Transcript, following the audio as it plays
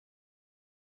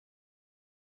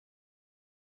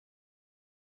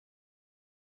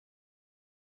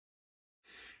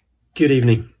Good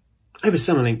evening. Over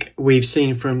Summerlink, we've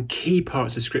seen from key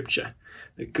parts of Scripture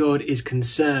that God is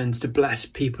concerned to bless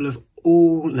people of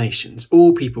all nations,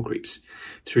 all people groups,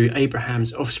 through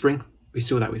Abraham's offspring. We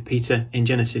saw that with Peter in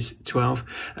Genesis 12.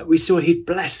 We saw he'd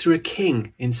bless through a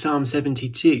king in Psalm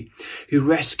 72, who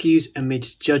rescues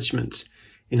amidst judgment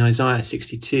in Isaiah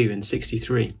 62 and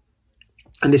 63.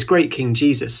 And this great King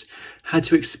Jesus had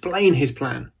to explain his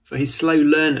plan for his slow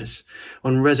learners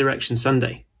on Resurrection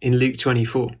Sunday in Luke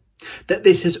 24. That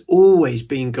this has always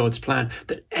been God's plan,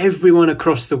 that everyone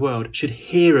across the world should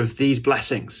hear of these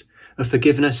blessings of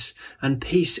forgiveness and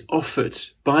peace offered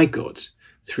by God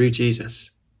through Jesus.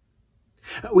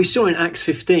 We saw in Acts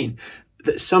 15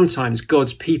 that sometimes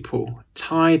God's people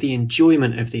tie the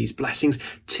enjoyment of these blessings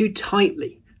too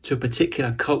tightly to a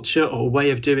particular culture or way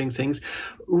of doing things,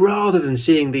 rather than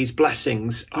seeing these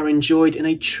blessings are enjoyed in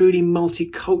a truly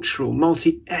multicultural,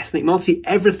 multi-ethnic,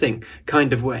 multi-everything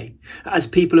kind of way, as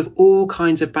people of all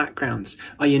kinds of backgrounds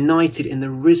are united in the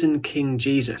risen King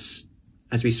Jesus,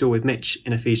 as we saw with Mitch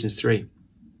in Ephesians 3.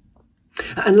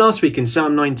 And last week in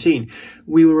Psalm 19,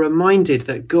 we were reminded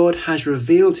that God has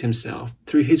revealed himself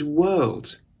through his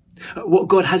world. What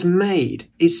God has made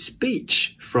is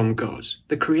speech from God,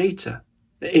 the Creator.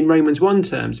 In Romans 1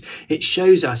 terms, it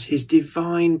shows us his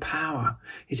divine power,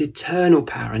 his eternal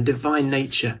power and divine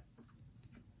nature.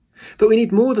 But we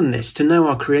need more than this to know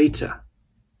our Creator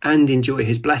and enjoy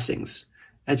his blessings,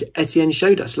 as Etienne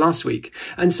showed us last week.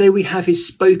 And so we have his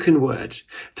spoken word,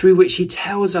 through which he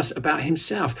tells us about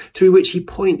himself, through which he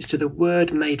points to the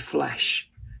Word made flesh,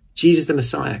 Jesus the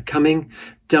Messiah, coming,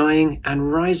 dying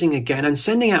and rising again, and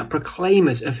sending out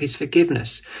proclaimers of his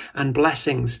forgiveness and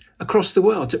blessings across the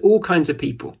world to all kinds of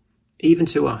people, even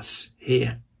to us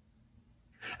here.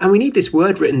 And we need this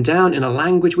word written down in a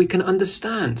language we can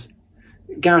understand.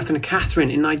 Gareth and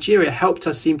Catherine in Nigeria helped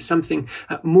us see something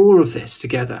more of this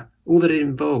together, all that it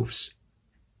involves.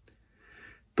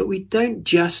 But we don't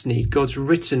just need God's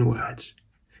written word.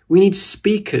 We need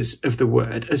speakers of the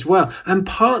word as well, and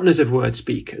partners of word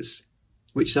speakers,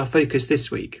 which is our focus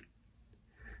this week,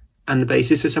 and the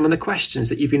basis for some of the questions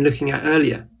that you've been looking at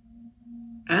earlier,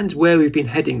 and where we've been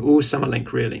heading all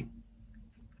Summerlink, really.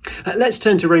 Let's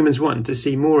turn to Romans 1 to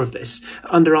see more of this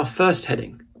under our first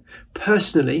heading.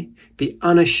 Personally, be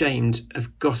unashamed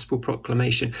of gospel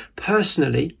proclamation.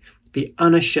 Personally, be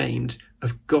unashamed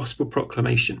of gospel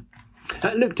proclamation.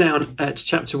 Look down at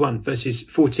chapter 1, verses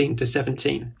 14 to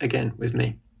 17, again with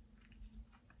me.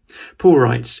 Paul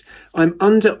writes, I'm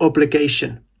under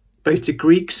obligation, both to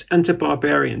Greeks and to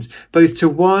barbarians, both to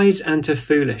wise and to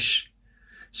foolish.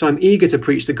 So I'm eager to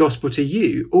preach the gospel to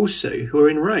you also who are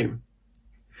in Rome.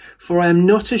 For I am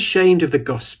not ashamed of the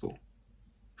gospel,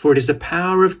 for it is the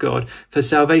power of God for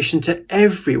salvation to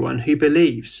everyone who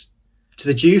believes, to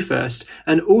the Jew first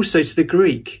and also to the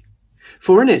Greek.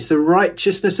 For in it the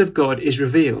righteousness of God is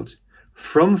revealed,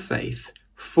 from faith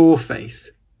for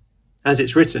faith. As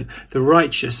it's written, the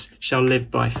righteous shall live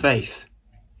by faith.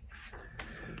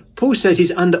 Paul says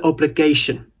he's under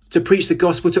obligation to preach the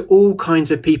gospel to all kinds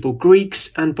of people,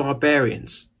 Greeks and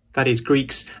barbarians, that is,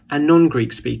 Greeks and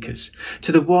non-Greek speakers,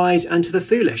 to the wise and to the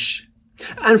foolish.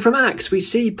 And from Acts, we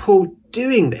see Paul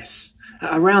doing this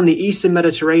around the Eastern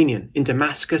Mediterranean, in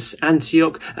Damascus,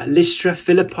 Antioch, Lystra,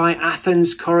 Philippi,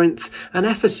 Athens, Corinth, and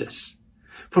Ephesus,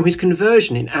 from his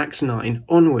conversion in Acts 9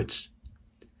 onwards.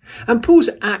 And Paul's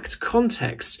Acts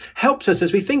context helps us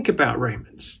as we think about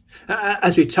Romans,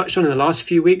 as we touched on in the last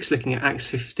few weeks, looking at Acts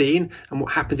 15 and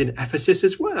what happened in Ephesus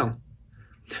as well.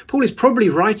 Paul is probably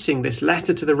writing this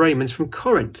letter to the Romans from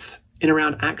Corinth in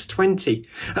around Acts 20,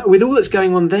 with all that's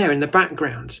going on there in the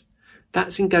background.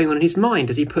 That's going on in his mind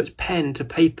as he puts pen to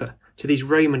paper to these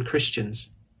Roman Christians.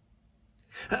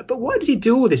 But why does he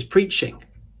do all this preaching?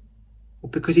 Well,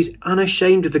 because he's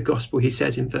unashamed of the gospel, he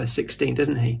says in verse 16,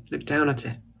 doesn't he? Look down at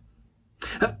it.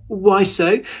 Why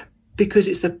so? Because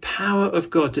it's the power of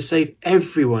God to save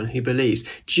everyone who believes,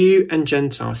 Jew and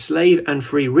Gentile, slave and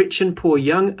free, rich and poor,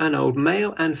 young and old,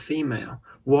 male and female,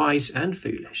 wise and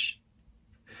foolish.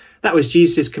 That was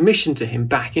Jesus' commission to him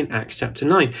back in Acts chapter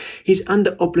 9. He's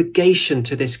under obligation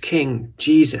to this King,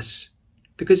 Jesus,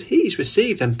 because he's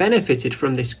received and benefited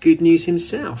from this good news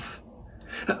himself.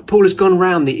 Paul has gone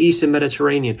round the Eastern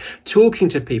Mediterranean, talking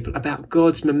to people about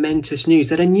God's momentous news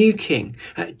that a new King,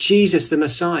 Jesus the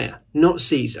Messiah, not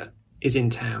Caesar, is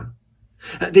in town.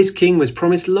 This King was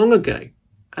promised long ago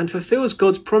and fulfills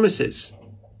God's promises,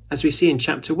 as we see in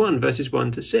chapter 1, verses 1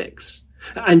 to 6.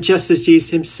 And just as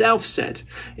Jesus himself said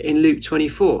in Luke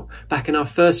 24, back in our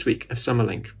first week of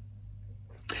Summerlink,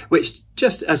 which,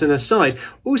 just as an aside,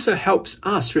 also helps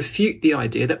us refute the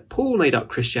idea that Paul made up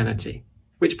Christianity.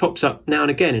 which pops up now and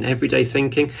again in everyday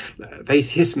thinking of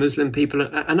atheist Muslim people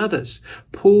and others.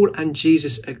 Paul and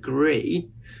Jesus agree,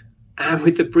 and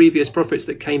with the previous prophets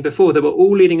that came before, they were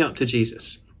all leading up to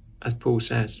Jesus, as Paul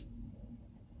says.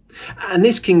 And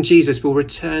this King Jesus will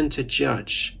return to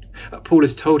judge. Paul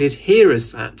has told his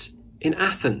hearers that in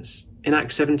Athens, in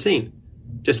Acts 17,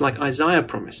 just like Isaiah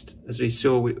promised, as we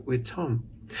saw with Tom,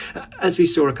 as we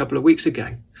saw a couple of weeks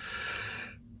ago.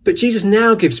 But Jesus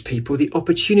now gives people the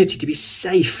opportunity to be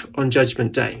safe on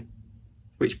Judgment Day,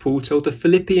 which Paul told the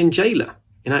Philippian jailer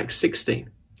in Acts 16.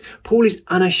 Paul is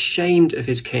unashamed of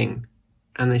his king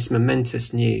and this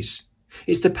momentous news.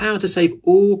 It's the power to save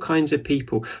all kinds of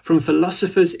people, from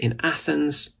philosophers in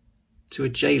Athens to a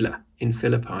jailer in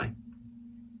Philippi.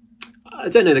 I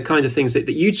don't know the kind of things that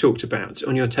you talked about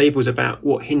on your tables about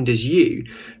what hinders you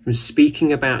from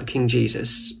speaking about King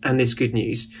Jesus and this good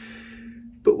news.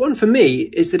 But one for me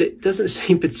is that it doesn't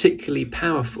seem particularly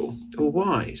powerful or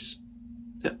wise.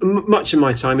 Much of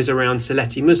my time is around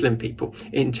Sylheti Muslim people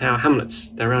in Tower Hamlets.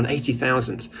 There are around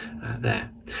 80,000 there.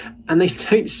 And they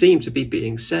don't seem to be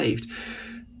being saved.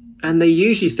 And they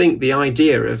usually think the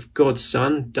idea of God's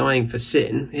son dying for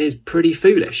sin is pretty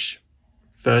foolish.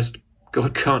 First,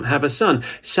 God can't have a son.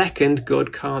 Second,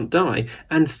 God can't die.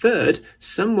 And third,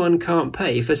 someone can't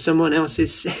pay for someone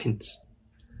else's sins.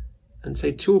 And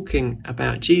so talking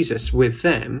about Jesus with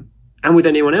them, and with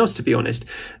anyone else, to be honest,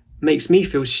 makes me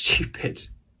feel stupid.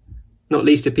 Not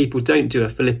least if people don't do a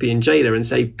Philippian jailer and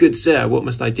say, "Good sir, what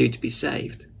must I do to be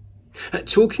saved?"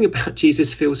 Talking about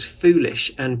Jesus feels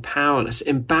foolish and powerless,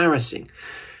 embarrassing,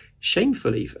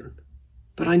 shameful even.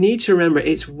 But I need to remember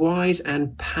it's wise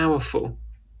and powerful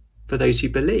for those who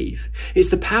believe. It's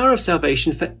the power of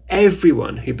salvation for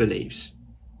everyone who believes,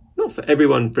 not for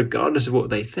everyone regardless of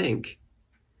what they think.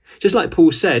 Just like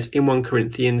Paul said in 1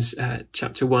 Corinthians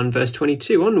chapter 1, verse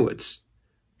 22 onwards,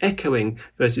 echoing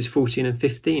verses 14 and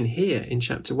 15 here in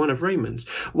chapter 1 of Romans.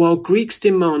 While Greeks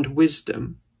demand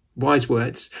wisdom, wise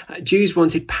words, Jews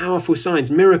wanted powerful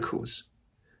signs, miracles.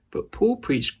 But Paul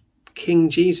preached King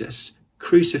Jesus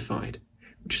crucified,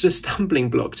 which was a stumbling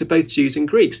block to both Jews and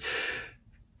Greeks.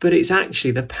 But it's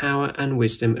actually the power and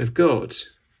wisdom of God.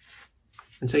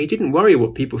 And so he didn't worry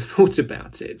what people thought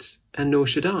about it, and nor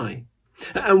should I.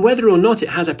 And whether or not it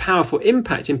has a powerful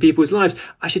impact in people's lives,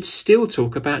 I should still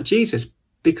talk about Jesus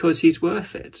because he's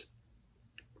worth it.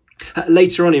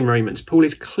 Later on in Romans, Paul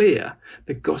is clear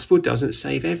the gospel doesn't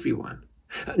save everyone.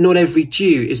 Not every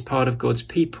Jew is part of God's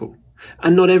people,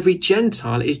 and not every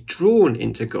Gentile is drawn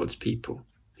into God's people.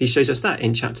 He shows us that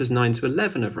in chapters 9 to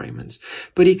 11 of Romans.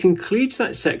 But he concludes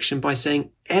that section by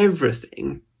saying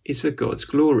everything is for God's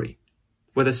glory.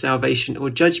 Whether salvation or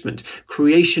judgment,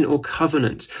 creation or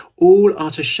covenant, all are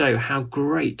to show how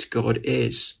great God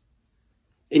is.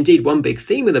 Indeed, one big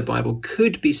theme of the Bible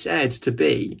could be said to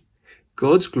be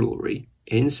God's glory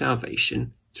in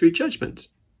salvation through judgment.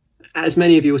 As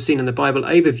many of you have seen in the Bible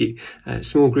overview,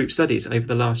 small group studies over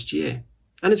the last year.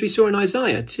 And as we saw in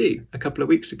Isaiah too, a couple of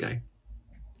weeks ago.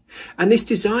 And this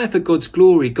desire for God's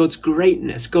glory, God's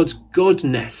greatness, God's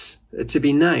godness to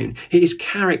be known, his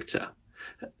character,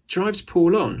 drives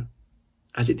Paul on,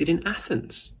 as it did in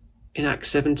Athens, in Acts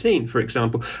 17, for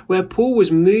example, where Paul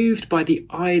was moved by the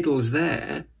idols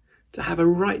there to have a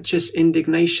righteous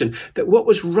indignation that what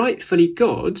was rightfully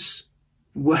God's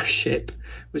worship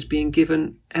was being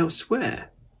given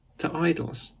elsewhere to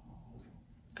idols.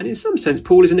 And in some sense,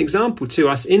 Paul is an example to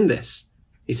us in this.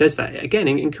 He says that again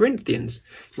in Corinthians,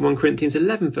 in 1 Corinthians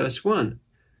 11, verse 1,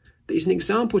 that he's an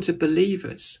example to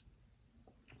believers.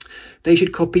 They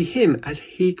should copy him as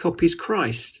he copies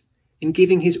Christ in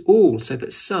giving his all so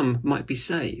that some might be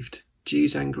saved,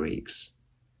 Jews and Greeks.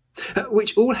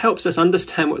 Which all helps us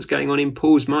understand what's going on in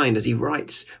Paul's mind as he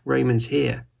writes Romans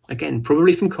here. Again,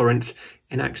 probably from Corinth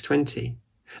in Acts 20.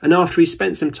 And after he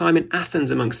spent some time in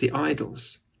Athens amongst the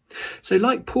idols. So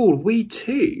like Paul, we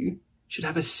too should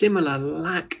have a similar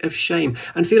lack of shame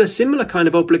and feel a similar kind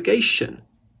of obligation.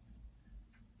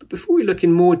 But before we look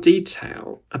in more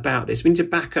detail about this, we need to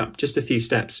back up just a few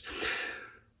steps.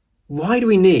 Why do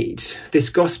we need this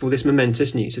gospel, this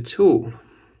momentous news at all?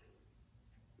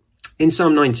 In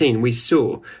Psalm 19, we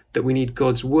saw that we need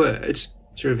God's word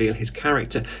to reveal his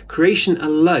character. Creation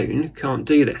alone can't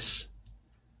do this.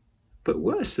 But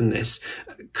worse than this,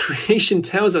 creation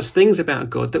tells us things about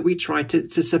God that we try to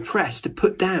suppress, to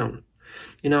put down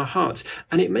in our hearts,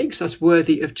 and it makes us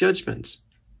worthy of judgment.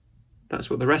 That's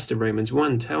what the rest of Romans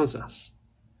 1 tells us.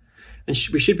 And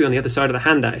we should be on the other side of the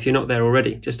handout if you're not there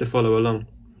already, just to follow along.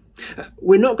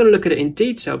 We're not going to look at it in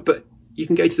detail, but you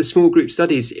can go to the small group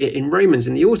studies in Romans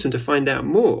in the autumn to find out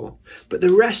more. But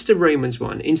the rest of Romans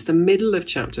 1, into the middle of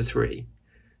chapter 3,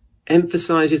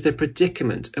 emphasizes the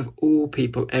predicament of all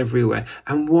people everywhere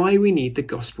and why we need the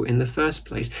gospel in the first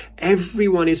place.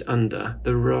 Everyone is under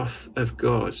the wrath of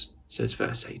God, says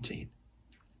verse 18.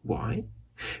 Why?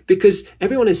 Because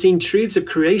everyone has seen truths of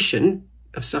creation,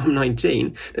 of Psalm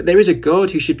 19, that there is a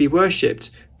God who should be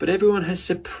worshipped, but everyone has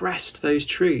suppressed those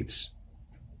truths.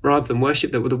 Rather than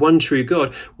worship the one true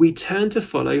God, we turn to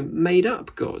follow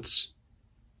made-up gods,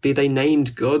 be they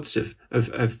named gods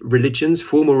of religions,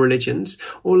 formal religions,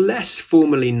 or less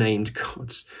formally named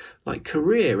gods, like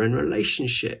career and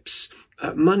relationships,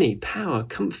 money, power,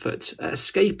 comfort,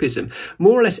 escapism,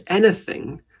 more or less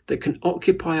anything that can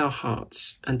occupy our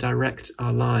hearts and direct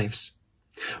our lives.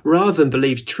 Rather than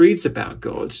believe truths about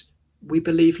God, we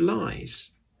believe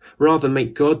lies. Rather than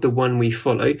make God the one we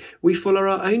follow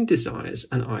our own desires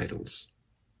and idols.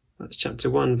 That's chapter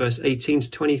 1, verse 18 to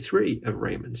 23 of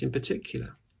Romans in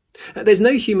particular. There's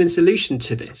no human solution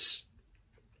to this,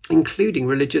 including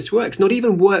religious works. Not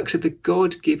even works of the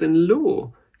God-given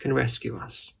law can rescue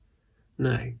us.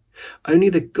 No, only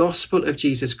the gospel of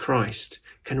Jesus Christ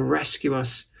can rescue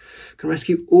us, can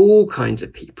rescue all kinds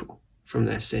of people from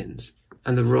their sins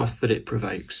and the wrath that it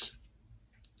provokes.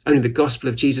 Only the gospel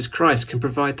of Jesus Christ can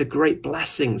provide the great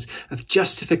blessings of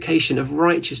justification, of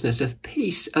righteousness, of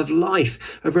peace, of life,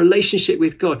 of relationship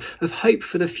with God, of hope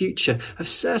for the future, of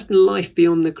certain life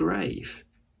beyond the grave,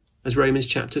 as Romans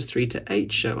chapters 3 to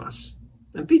 8 show us.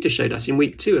 And Peter showed us in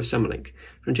week 2 of Summerlink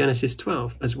from Genesis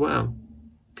 12 as well.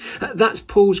 That's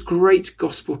Paul's great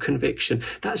gospel conviction.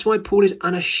 That's why Paul is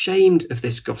unashamed of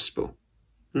this gospel.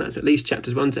 And that's at least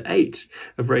chapters 1 to 8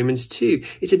 of Romans 2.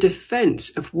 It's a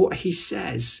defense of what he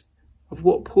says, of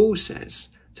what Paul says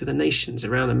to the nations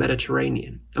around the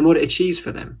Mediterranean and what it achieves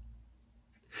for them.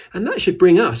 And that should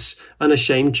bring us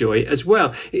unashamed joy as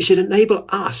well. It should enable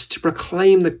us to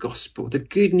proclaim the gospel, the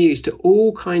good news, to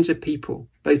all kinds of people,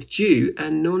 both Jew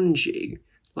and non-Jew,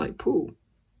 like Paul.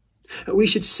 We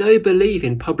should so believe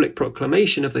in public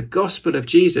proclamation of the gospel of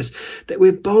Jesus that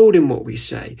we're bold in what we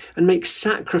say and make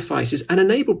sacrifices and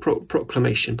enable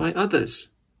proclamation by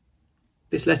others.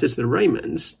 This letter to the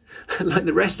Romans, like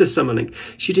the rest of Summerlink,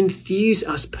 should enthuse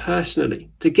us personally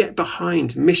to get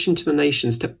behind mission to the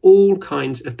nations, to all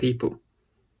kinds of people.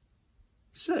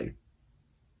 So,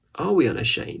 are we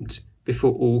unashamed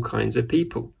before all kinds of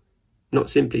people? Not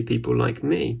simply people like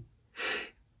me.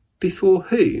 Before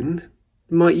whom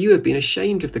might you have been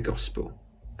ashamed of the gospel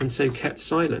and so kept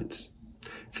silent?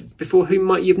 Before whom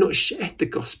might you have not shared the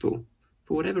gospel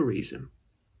for whatever reason?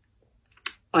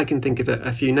 I can think of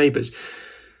a few neighbours,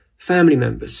 family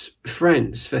members,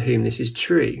 friends for whom this is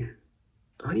true.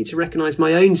 I need to recognise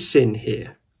my own sin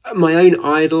here, my own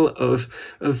idol of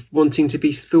wanting to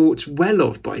be thought well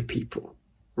of by people,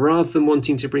 rather than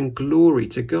wanting to bring glory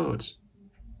to God.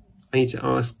 I need to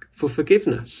ask for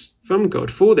forgiveness from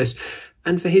God for this,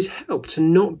 and for his help to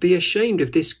not be ashamed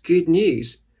of this good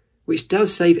news, which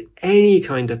does save any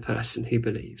kind of person who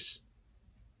believes.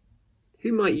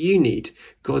 Who might you need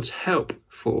God's help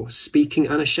for speaking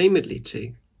unashamedly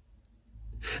to?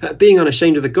 Being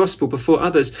unashamed of the gospel before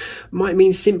others might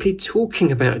mean simply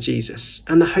talking about Jesus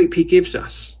and the hope he gives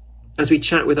us as we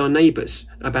chat with our neighbours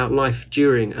about life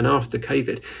during and after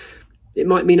COVID. It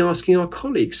might mean asking our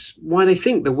colleagues why they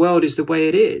think the world is the way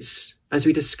it is, as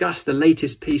we discuss the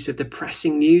latest piece of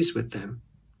depressing news with them,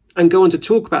 and go on to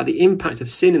talk about the impact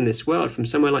of sin in this world from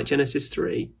somewhere like Genesis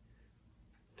 3.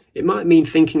 It might mean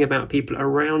thinking about people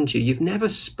around you you've never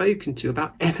spoken to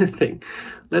about anything,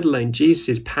 let alone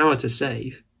Jesus' power to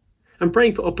save, and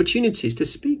praying for opportunities to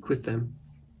speak with them.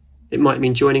 It might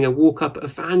mean joining a walk-up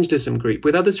evangelism group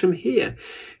with others from here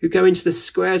who go into the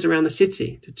squares around the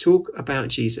city to talk about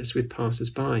Jesus with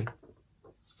passers-by.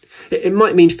 It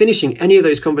might mean finishing any of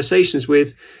those conversations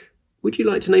with, would you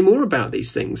like to know more about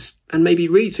these things? And maybe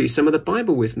read through some of the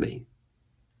Bible with me.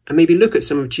 And maybe look at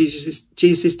some of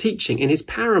Jesus' teaching in his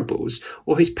parables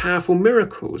or his powerful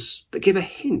miracles that give a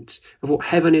hint of what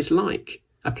heaven is like,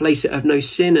 a place of no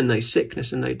sin and no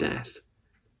sickness and no death.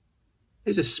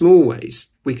 Those are small ways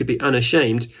we could be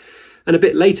unashamed. And a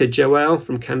bit later, Joelle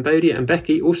from Cambodia and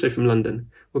Becky, also from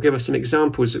London, will give us some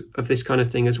examples of this kind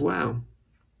of thing as well.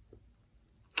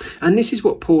 And this is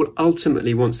what Paul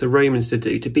ultimately wants the Romans to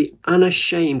do, to be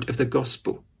unashamed of the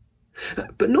gospel.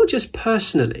 But not just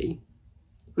personally,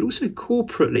 but also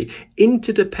corporately,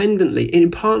 interdependently,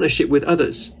 in partnership with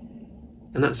others.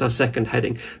 And that's our second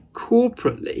heading.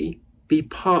 Corporately be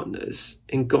partners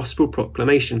in gospel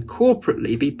proclamation.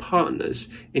 Corporately be partners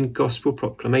in gospel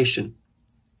proclamation.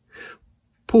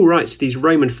 Paul writes to these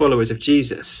Roman followers of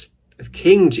Jesus, of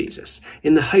King Jesus,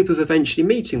 in the hope of eventually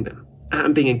meeting them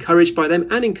and being encouraged by them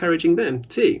and encouraging them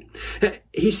too.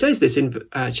 He says this in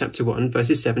chapter 1,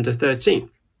 verses 7 to 13,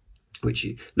 which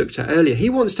you looked at earlier. He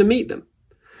wants to meet them.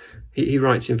 He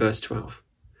writes in verse 12.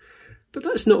 But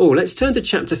that's not all. Let's turn to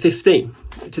chapter 15,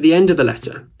 to the end of the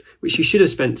letter, which you should have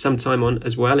spent some time on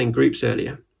as well in groups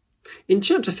earlier. In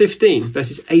chapter 15,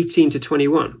 verses 18 to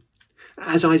 21,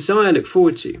 as Isaiah looked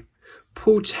forward to,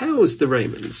 Paul tells the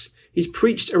Romans he's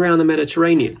preached around the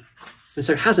Mediterranean and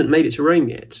so hasn't made it to Rome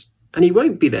yet. And he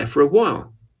won't be there for a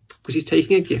while because he's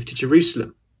taking a gift to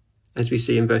Jerusalem, as we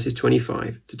see in verses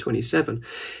 25 to 27.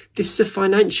 This is a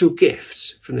financial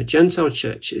gift from the Gentile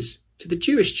churches to the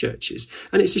Jewish churches,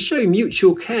 and it's to show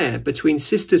mutual care between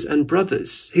sisters and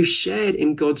brothers who shared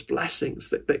in God's blessings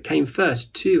that came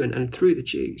first to and through the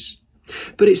Jews.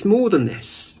 But it's more than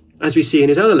this, as we see in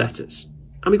his other letters,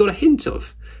 and we got a hint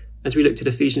of as we looked at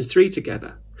Ephesians 3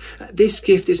 together. This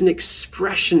gift is an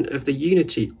expression of the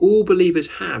unity all believers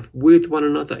have with one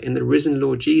another in the risen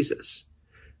Lord Jesus,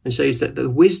 and shows that the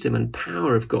wisdom and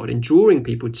power of God in drawing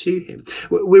people to him.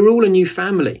 We're all a new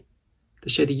family to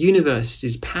show the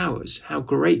universe's powers how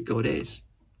great God is.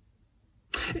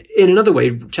 In another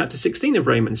way, chapter 16 of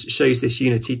Romans shows this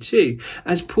unity too,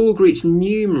 as Paul greets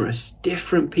numerous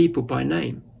different people by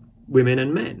name, women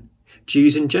and men,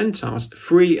 Jews and Gentiles,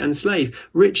 free and slave,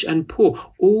 rich and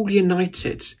poor, all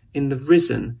united in the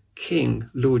risen King,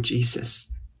 Lord Jesus.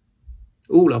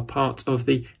 All are part of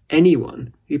the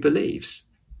anyone who believes.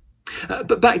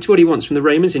 But back to what he wants from the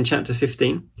Romans in chapter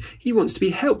 15. He wants to be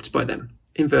helped by them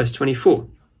in verse 24.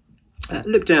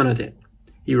 Look down at it.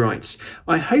 He writes,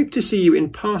 I hope to see you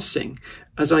in passing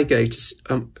as I go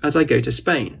to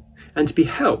Spain, and to be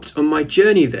helped on my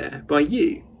journey there by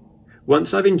you,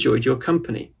 once I've enjoyed your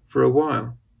company for a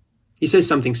while. He says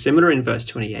something similar in verse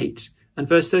 28 and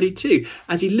verse 32,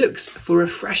 as he looks for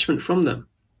refreshment from them.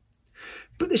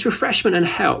 But this refreshment and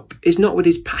help is not with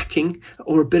his packing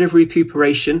or a bit of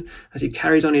recuperation as he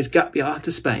carries on his gap year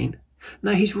to Spain.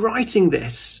 No, he's writing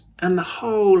this and the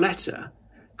whole letter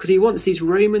because he wants these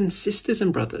Roman sisters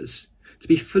and brothers to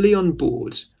be fully on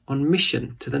board on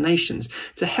mission to the nations,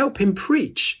 to help him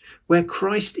preach where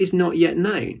Christ is not yet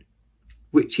known,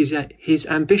 which is his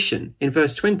ambition in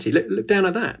verse 20. Look down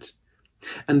at that.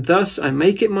 And thus I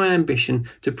make it my ambition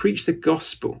to preach the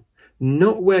gospel,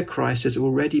 not where Christ has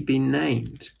already been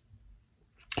named.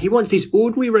 He wants these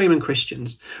ordinary Roman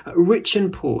Christians, rich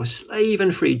and poor, slave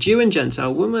and free, Jew and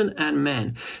Gentile, woman and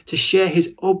men, to share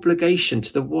his obligation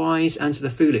to the wise and to the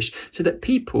foolish, so that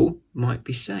people might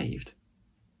be saved.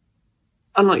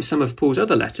 Unlike some of Paul's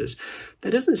other letters,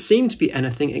 there doesn't seem to be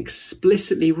anything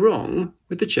explicitly wrong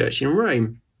with the church in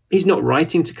Rome. He's not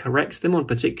writing to correct them on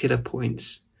particular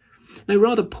points. No,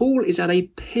 rather, Paul is at a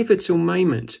pivotal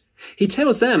moment. He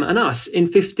tells them and us in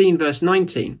 15 verse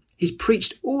 19, he's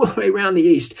preached all the way around the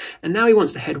east, and now he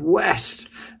wants to head west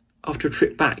after a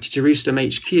trip back to Jerusalem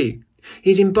HQ.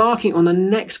 He's embarking on the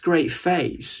next great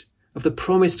phase of the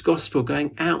promised gospel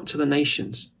going out to the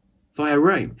nations via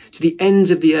Rome, to the ends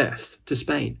of the earth, to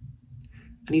Spain.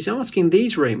 And he's asking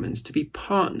these Romans to be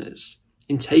partners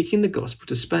in taking the gospel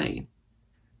to Spain,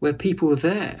 where people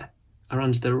there are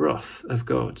under the wrath of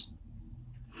God.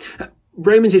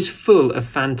 Romans is full of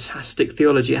fantastic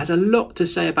theology. It has a lot to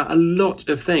say about a lot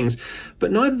of things,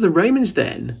 but neither the Romans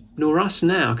then nor us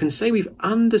now can say we've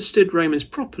understood Romans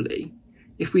properly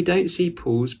if we don't see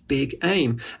Paul's big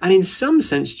aim, and in some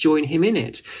sense join him in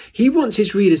it. He wants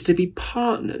his readers to be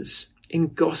partners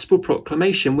in gospel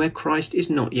proclamation where Christ is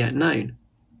not yet known.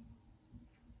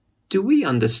 Do we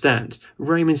understand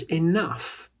Romans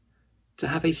enough to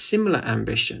have a similar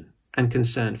ambition and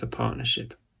concern for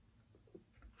partnership?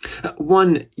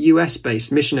 One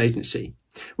US-based mission agency,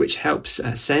 which helps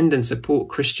send and support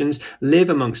Christians live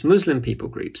amongst Muslim people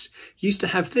groups, used to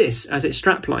have this as its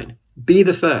strapline: be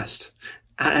the first.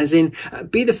 As in,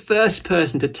 be the first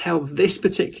person to tell this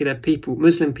particular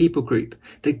Muslim people group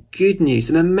the good news,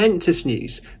 the momentous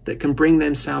news that can bring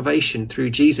them salvation through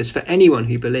Jesus for anyone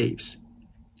who believes.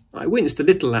 I winced a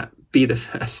little at be the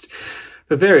first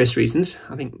for various reasons.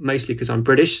 I think mostly because I'm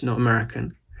British, not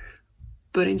American.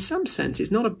 But in some sense, it's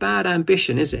not a bad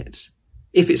ambition, is it?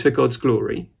 If it's for God's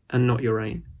glory and not your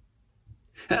own.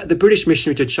 The British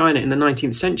missionary to China in the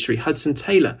 19th century, Hudson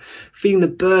Taylor, feeling the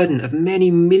burden of many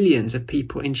millions of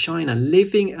people in China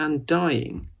living and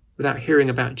dying without hearing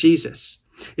about Jesus,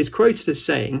 is quoted as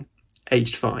saying,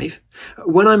 aged 5,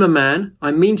 "When I'm a man,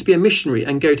 I mean to be a missionary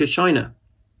and go to China."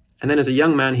 And then as a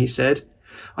young man, he said,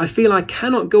 "I feel I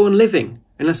cannot go on living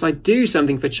unless I do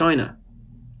something for China."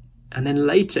 And then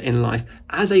later in life,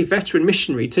 as a veteran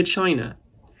missionary to China,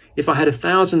 "If I had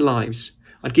 1,000 lives,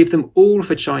 I'd give them all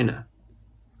for China."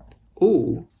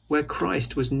 All where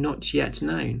Christ was not yet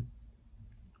known.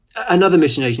 Another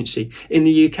mission agency in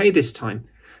the UK this time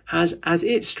has as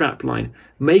its strapline,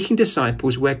 making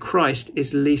disciples where Christ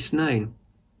is least known.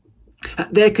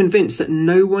 They're convinced that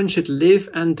no one should live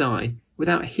and die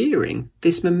without hearing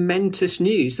this momentous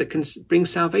news that can bring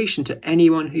salvation to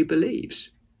anyone who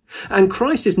believes. And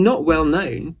Christ is not well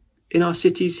known in our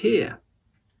cities here,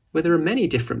 where there are many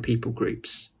different people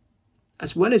groups,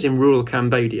 as well as in rural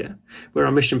Cambodia, where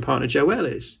our mission partner Joel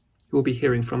is, who we'll be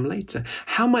hearing from later.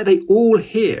 How might they all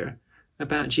hear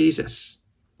about Jesus?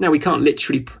 Now, we can't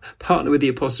literally partner with the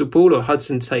Apostle Paul or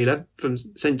Hudson Taylor from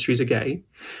centuries ago,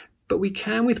 but we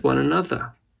can with one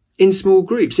another, in small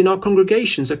groups, in our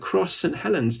congregations across St.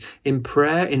 Helens, in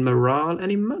prayer, in morale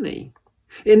and in money,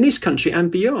 in this country and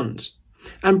beyond,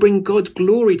 and bring God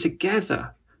glory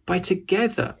together by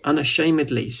together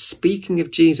unashamedly speaking of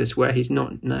Jesus where he's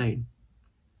not known.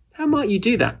 How might you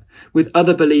do that with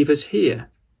other believers here?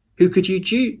 Who could you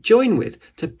join with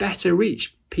to better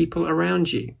reach people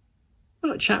around you?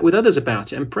 Well, chat with others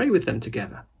about it and pray with them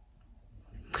together.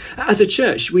 As a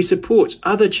church, we support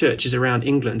other churches around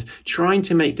England trying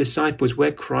to make disciples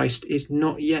where Christ is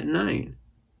not yet known.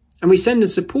 And we send and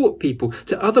support people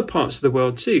to other parts of the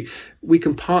world too. We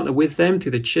can partner with them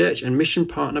through the church and mission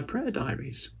partner prayer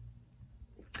diaries.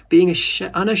 Being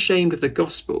unashamed of the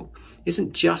gospel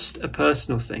isn't just a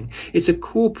personal thing, it's a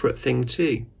corporate thing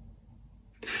too.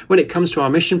 When it comes to our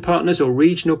mission partners or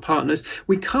regional partners,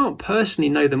 we can't personally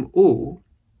know them all,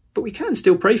 but we can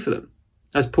still pray for them,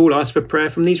 as Paul asked for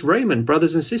prayer from these Roman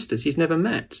brothers and sisters he's never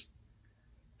met.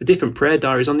 The different prayer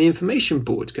diaries on the information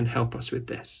board can help us with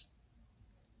this.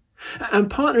 And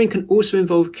partnering can also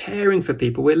involve caring for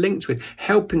people we're linked with,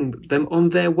 helping them on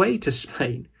their way to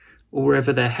Spain or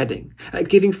wherever they're heading,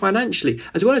 giving financially,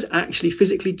 as well as actually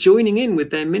physically joining in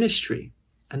with their ministry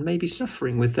and maybe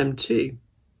suffering with them too.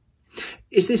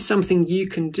 Is this something you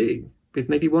can do with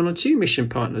maybe one or two mission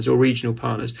partners or regional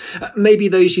partners? Maybe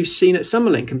those you've seen at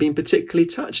Summerlink and been particularly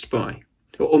touched by.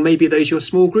 Or maybe those your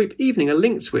small group evening are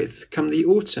linked with come the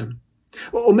autumn.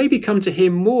 Or maybe come to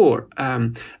hear more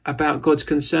about God's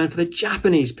concern for the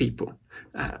Japanese people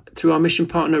through our mission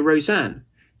partner Roseanne.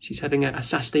 She's having a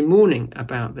Saturday morning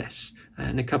about this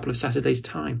in a couple of Saturdays'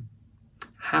 time.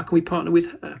 How can we partner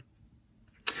with her?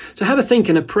 So have a think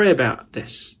and a pray about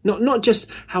this. Not just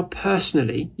how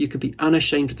personally you can be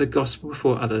unashamed of the gospel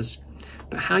before others,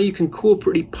 but how you can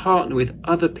corporately partner with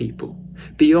other people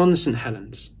beyond St.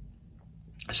 Helens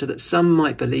so that some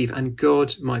might believe and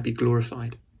God might be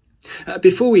glorified.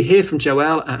 Before we hear from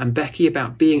Joel and Becky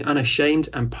about being unashamed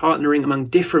and partnering among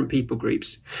different people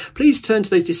groups, please turn to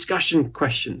those discussion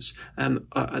questions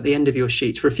at the end of your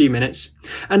sheet for a few minutes.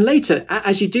 And later,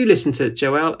 as you do listen to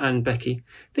Joel and Becky,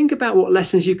 think about what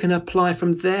lessons you can apply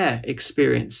from their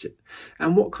experience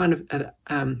and what kind of,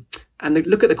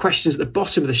 look at the questions at the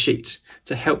bottom of the sheet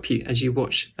to help you as you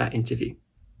watch that interview.